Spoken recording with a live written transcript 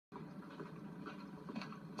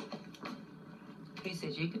Who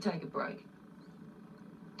said you could take a break?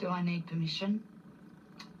 Do I need permission?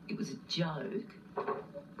 It was a joke.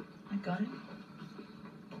 I got it.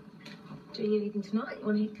 Doing anything tonight? You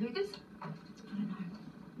want to hit cougars? I don't know.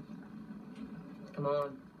 Come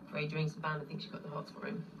on. 3 drinks and Barney thinks you got the hots for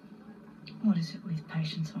him. What is it with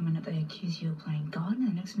patients? 1 minute they accuse you of playing God, and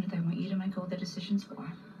the next minute they want you to make all their decisions for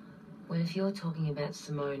them. Well, if you're talking about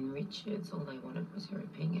Simone Richards, all they wanted was your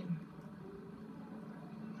opinion.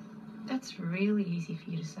 That's really easy for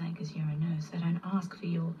you to say because you're a nurse. They don't ask for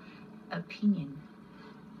your opinion.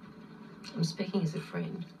 I'm speaking as a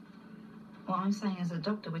friend. Well, I'm saying as a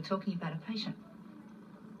doctor, we're talking about a patient.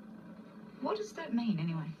 What does that mean,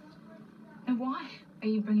 anyway? And why are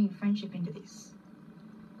you bringing friendship into this?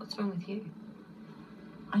 What's wrong with you?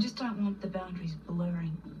 I just don't want the boundaries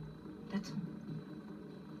blurring. That's all.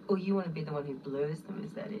 Or you want to be the one who blurs them,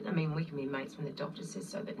 is that it? I mean, we can be mates when the doctor says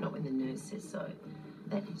so, but not when the nurse says so.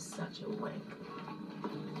 That is such a wank.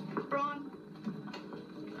 Bron.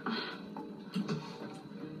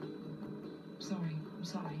 I'm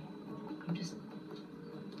sorry. I'm just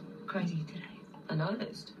crazy today. I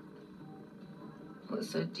noticed. Well,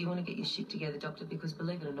 so do you want to get your shit together, doctor? Because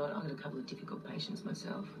believe it or not, I've got a couple of difficult patients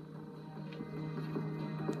myself.